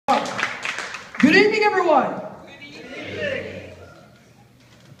Good evening, everyone.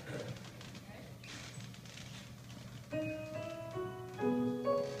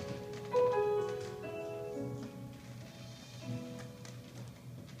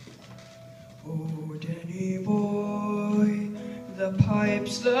 Oh, Danny boy, the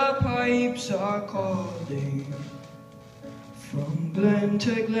pipes are calling from glen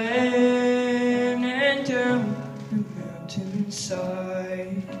to glen and down the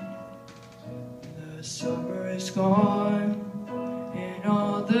mountainside. The summer is gone and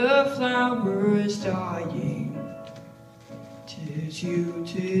all the flowers dying. 'Tis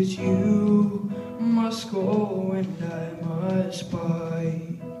you must go and I must buy.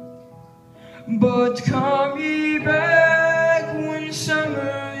 But come ye back when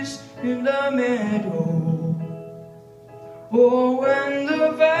summer's in the meadow, or when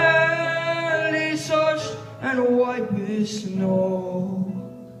the valley's hushed and white with snow.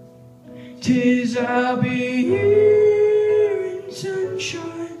 'Tis I'll be here in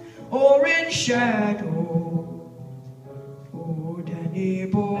sunshine or in shadow. Oh, Danny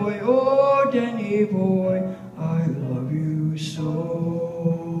boy, I love you so.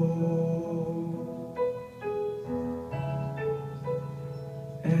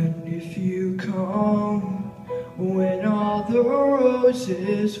 And if you come when all the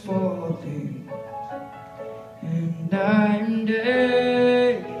roses falling, and I'm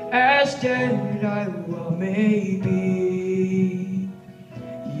dead, as dead I well may be,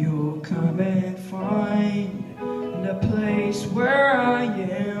 you'll come and find the place where I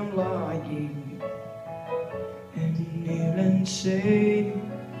am lying, and kneel and say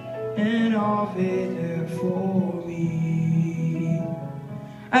an Ave there for me.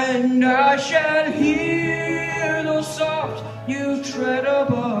 And I shall hear those soft new tread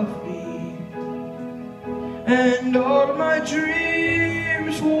above me, and all my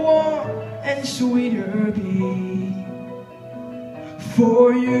dreams warm and sweeter be.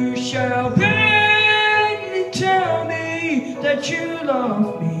 For you shall beg and tell me that you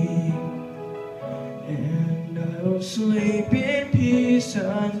love me, and I'll sleep in peace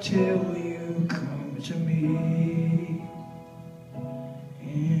until you come to me.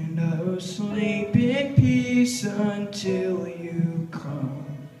 And I'll sleep in peace until you come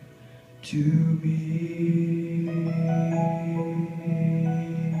to me.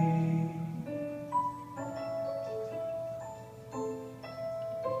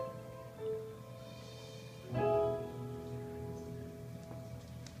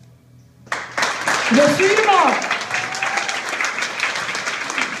 We'll see you tomorrow.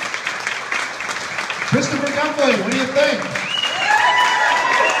 Christopher Duffley, what do you think?